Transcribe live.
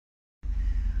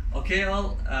Okay,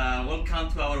 all,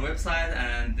 welcome to our website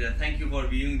and thank you for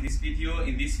viewing this video.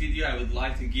 In this video, I would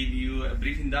like to give you a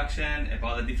brief introduction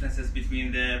about the differences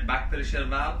between the back pressure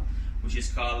valve, which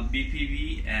is called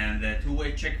BPV, and the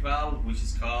two-way check valve, which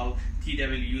is called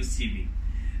TWCV.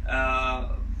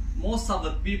 Most of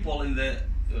the people in the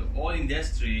oil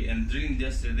industry and drilling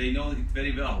industry, they know it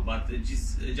very well, but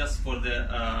just for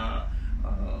the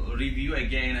review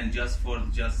again and just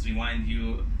remind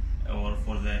you, or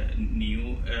for the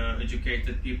new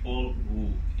educated people who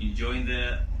enjoy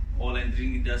the oil and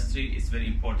drilling industry, it's very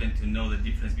important to know the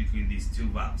difference between these two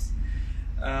valves.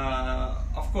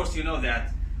 Of course, you know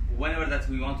that whenever that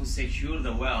we want to secure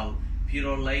the well,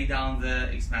 Petrolume lay down the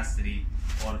exmastery,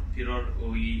 or Petrolume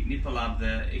we nipple up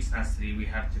the exmastery, we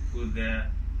have to put the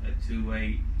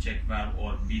two-way check valve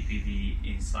or BPV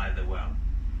inside the well.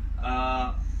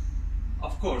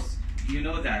 Of course, you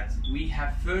know that we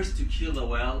have first to kill the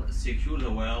well, secure the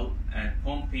well, and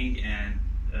pumping and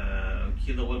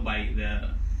kill the well by the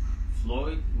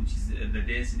fluid, which is the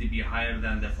density be higher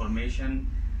than the formation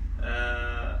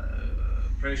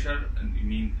pressure, and I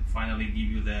mean finally give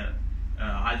you the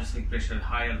hydrostatic pressure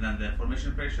higher than the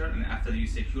formation pressure. And after you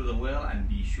secure the well and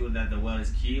be sure that the well is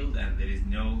killed and there is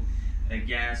no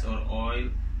gas or oil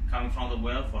coming from the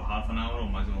well for half an hour or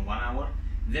maximum 1 hour,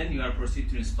 then you are proceed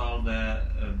to install the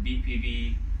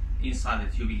BPV inside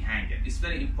the tubing hanger. It's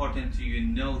very important to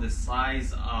know the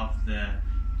size of the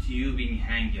tubing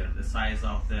hanger, the size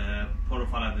of the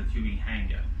profile of the tubing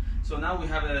hanger. So now we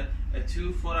have a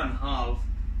 2 4.5,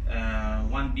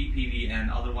 one BPV and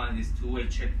other one is two-way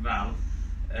check valve.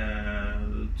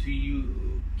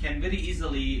 You can very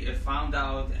easily find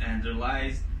out and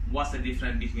realize what's the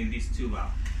difference between these two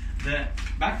valves. The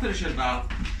back pressure valve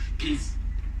is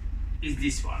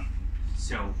this one.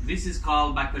 So this is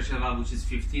called back pressure valve, which is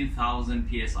 15,000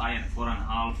 psi and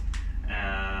 4.5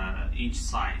 inch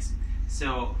size.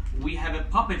 So we have a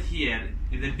puppet here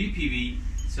in the BPV,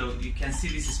 so you can see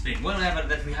this spring. Whenever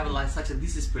that we have like such a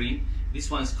this spring, this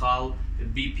one is called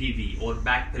BPV or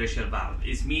back pressure valve.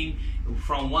 It means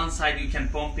from one side you can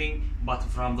pumping, but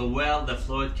from the well the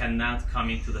fluid cannot come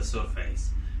into the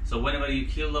surface. So whenever you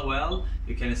kill the well,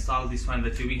 you can install this one, the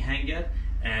tubing hanger.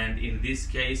 And in this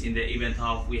case, in the event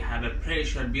of we have a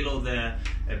pressure below the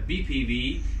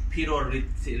BPV, Petrolume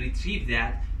retrieve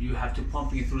that, you have to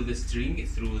pump it through the string,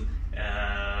 through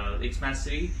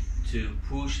expansary, to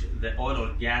push the oil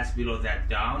or gas below that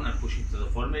down and push it to the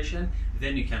formation.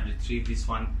 Then you can retrieve this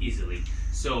one easily.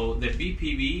 So the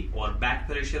BPV or back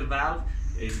pressure valve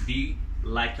is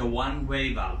like a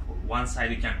one-way valve. One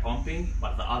side you can pumping,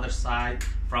 but the other side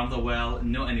from the well,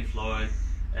 no any fluid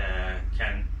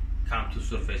can come to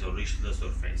surface or reach to the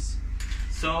surface.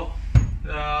 So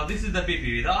this is the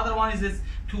BPV. The other one is this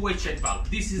two-way check valve.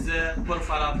 This is the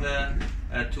profile of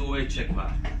the two-way check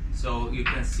valve. So you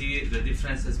can see the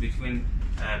differences between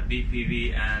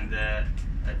BPV and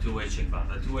two-way check valve.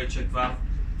 The two-way check valve,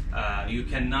 you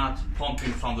cannot pump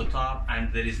in from the top,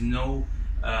 and there is no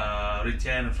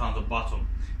return from the bottom.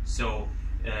 So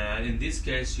in this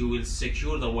case, you will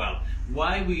secure the well.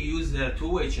 Why we use the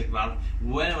two-way check valve?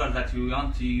 Whenever that we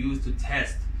want to use to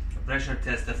test, pressure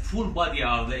test the full body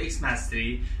of the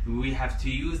exmastery, we have to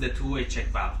use the two-way check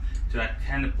valve to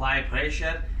can apply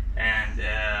pressure, and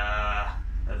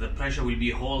the pressure will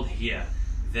be held here.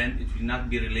 Then it will not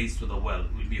be released to the well.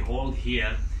 It will be held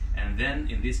here, and then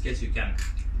in this case you can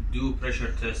do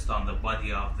pressure test on the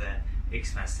body of the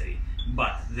exmastery.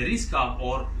 But the risk of,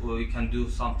 or we can do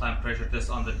sometime pressure test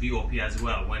on the BOP as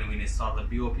well, when we install the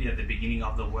BOP at the beginning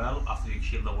of the well, after you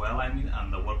kill the well, I mean,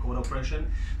 and the workover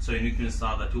operation. So you need to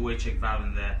install the two-way check valve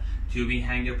in the tubing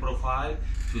hanger profile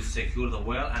to secure the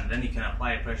well, and then you can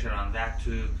apply pressure on that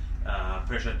to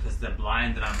pressure test the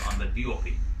blind drum on the BOP.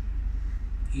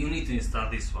 You need to install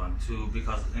this one too,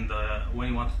 because when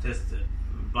you want to test the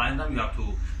blind drum, you have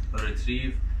to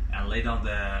retrieve and lay down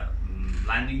the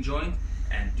landing joint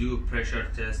and do pressure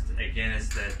test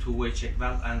against the two-way check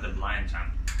valve and the blind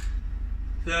drum.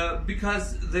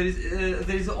 Because there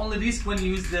is only risk when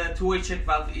you use the two-way check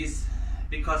valve is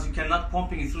because you cannot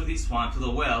pumping through this one to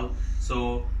the well.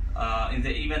 So in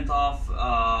the event of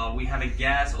we have a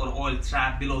gas or oil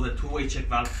trap below the two-way check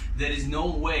valve, there is no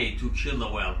way to kill the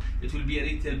well. It will be a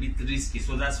little bit risky.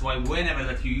 So that's why whenever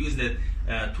that you use the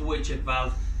two-way check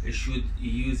valve, you should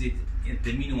use it at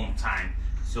the minimum time.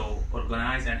 So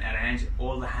organize and arrange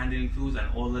all the handling tools and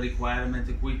all the requirement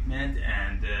equipment,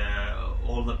 and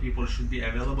all the people should be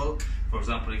available. For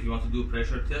example, if you want to do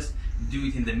pressure test, do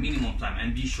it in the minimum time,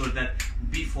 and be sure that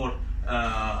before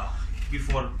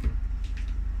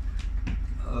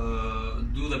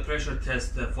do the pressure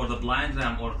test for the blind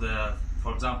ram or the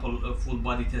For example, a full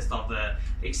body test of the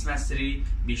X-Mastery,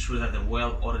 be sure that the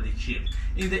well already chilled.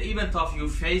 In the event of you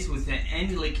face with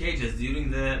any leakages during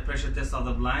the pressure test of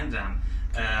the blind ram,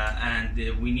 and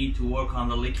we need to work on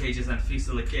the leakages and fix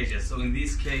the leakages. So in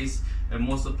this case,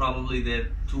 most probably the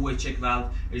two-way check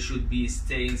valve should be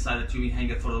stay inside the tubing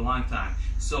hanger for a long time.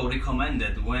 So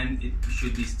recommended when it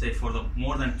should be stay for the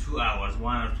more than 2 hours,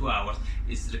 1 or 2 hours,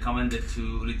 it's recommended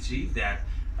to retrieve that,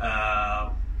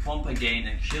 pump again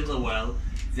and kill the well,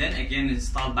 then again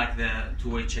install back the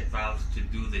two-way check valve to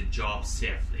do the job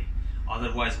safely.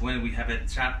 Otherwise, when we have a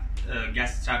trap,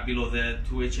 gas trap below the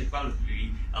two-way check valve, it will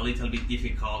be a little bit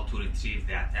difficult to retrieve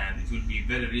that, and it will be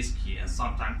very risky, and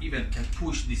sometimes even can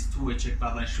push this two-way check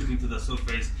valve and shoot into the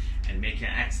surface and make an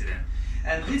accident.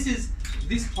 And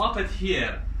this puppet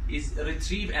here is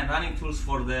retrieve and running tools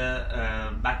for the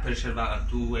back pressure valve and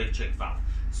two-way check valve.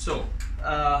 So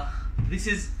this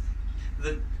is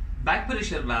the back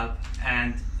pressure valve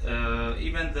and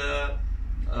even the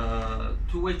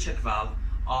two-way check valve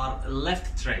are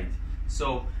left thread.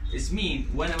 So it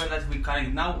means whenever that we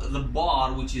connect, now the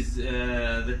bar, which is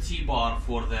the T-bar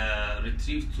for the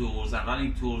retrieve tools and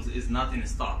running tools, is not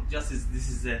installed. Just as this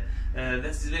is a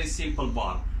very simple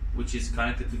bar which is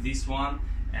connected to this one,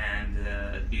 and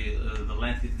the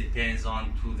length it depends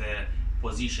on to the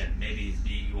position. Maybe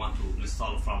you want to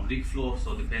install from rig floor,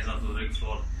 so it depends on the rig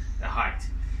floor height.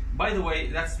 By the way,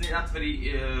 that's not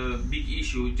very big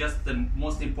issue, just the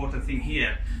most important thing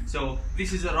here. So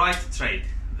this is a right thread,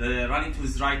 the running tool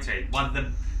is right thread, but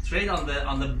the thread on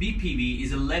the BPV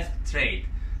is a left thread.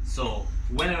 So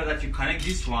whenever that you connect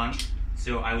this one,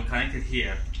 so I will connect it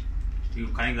here, you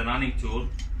connect the running tool.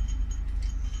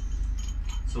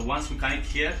 So once we connect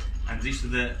here and reach to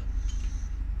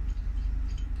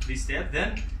this step,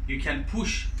 then you can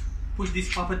push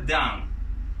this puppet down,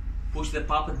 push the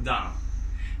puppet down.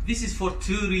 This is for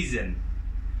two reasons.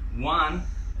 One,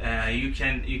 you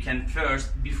can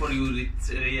first, before you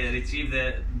retrieve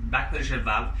the back pressure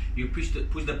valve, you push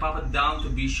the puppet down to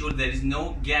be sure there is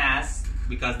no gas,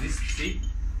 because this, see,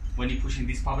 when you're pushing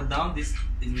this puppet down, it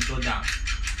will go down.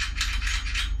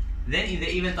 Then in the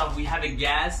event of we have a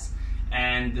gas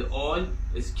and the oil,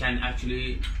 it can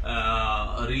actually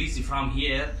release it from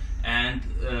here, and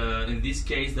in this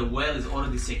case the well is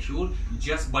already secure.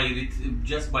 Just by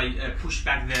push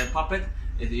back the puppet,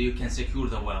 you can secure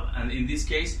the well. And in this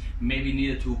case, maybe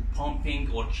needed to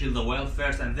pumping or kill the well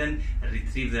first and then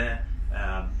retrieve the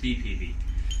BPV.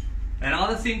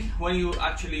 Another thing, when you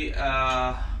actually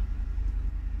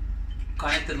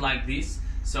connect it like this,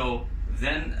 so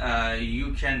then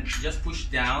you can just push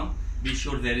down, be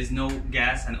sure there is no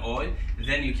gas and oil,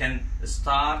 then you can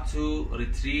start to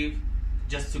retrieve,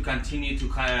 just to continue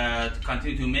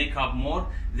to make up more.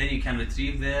 Then you can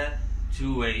retrieve the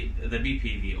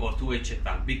BPV or two-way check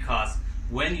valve, because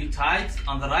when you tight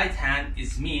on the right hand,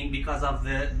 it means because of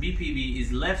the BPV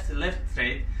is left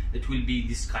thread, it will be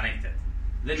disconnected.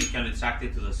 Then you can retract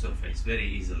it to the surface very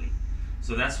easily.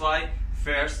 So that's why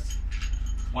first,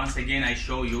 once again I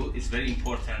show you, it's very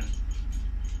important.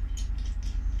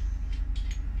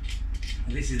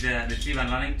 This is the retrieve and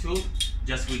running tool.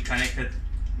 Just we connect it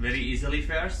very easily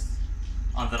first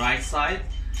on the right side.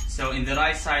 So in the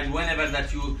right side, whenever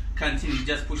that you continue,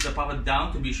 just push the puppet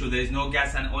down to be sure there is no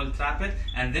gas and oil trap it,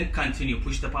 and then continue,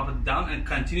 push the puppet down and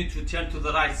continue to turn to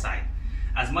the right side.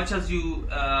 As much as you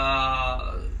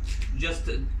just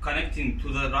connecting to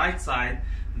the right side,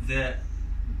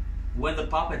 when the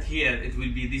puppet here, it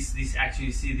will be this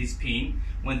actually, see this pin,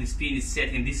 when this pin is set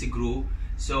in this groove,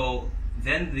 so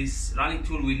then this running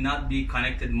tool will not be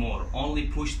connected more. Only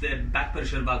push the back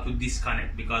pressure valve to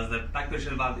disconnect, because the back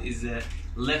pressure valve is a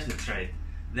left thread.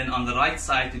 Then on the right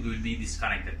side it will be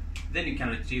disconnected. Then you can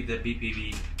retrieve the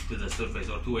BPV to the surface,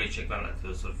 or two-way check valve to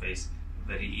the surface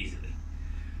very easily.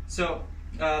 So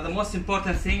the most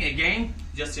important thing, again,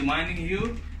 just reminding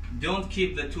you, don't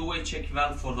keep the two-way check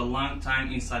valve for the long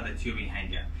time inside the tubing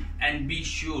hanger, and be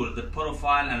sure the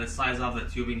profile and the size of the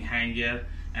tubing hanger,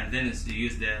 and then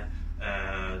use the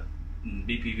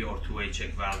BPV or two-way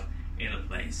check valve in a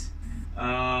place.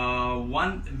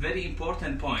 One very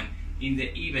important point, in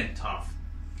the event of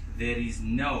there is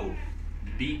no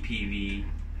BPV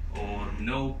or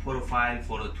no profile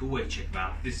for the two-way check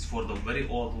valve, this is for the very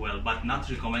old well, but not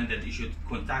recommended. You should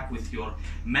contact with your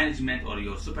management or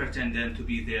your superintendent to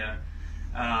be there.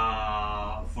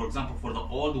 For example, for the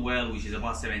old well, which is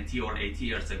about 70 or 80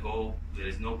 years ago, there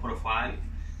is no profile,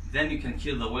 then you can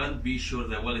kill the well. Be sure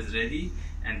the well is ready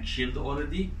and killed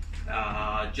already.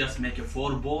 Just make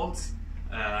 4 bolts,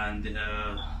 and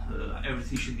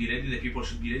everything should be ready, the people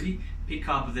should be ready. Pick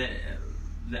up the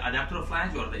adapter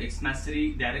flange or the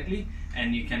X-Mastery directly,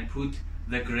 and you can put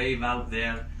the gray valve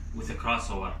there with a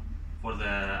crossover for the,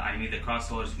 I need the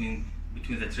crossover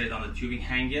between the thread on the tubing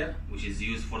hanger, which is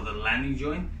used for the landing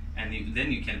joint, and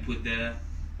then you can put the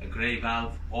gray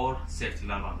valve or safety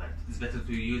valve on that. It's better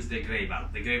to use the gray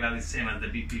valve. The gray valve is same as the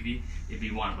BPV, it'd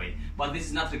be one way. But this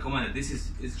is not recommended.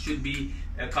 It should be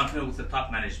confirmed with the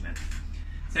top management.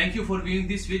 Thank you for viewing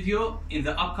this video. In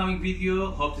the upcoming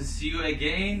video, hope to see you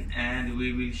again, and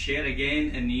we will share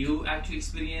again a new actual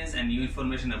experience and new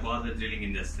information about the drilling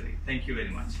industry. Thank you very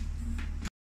much.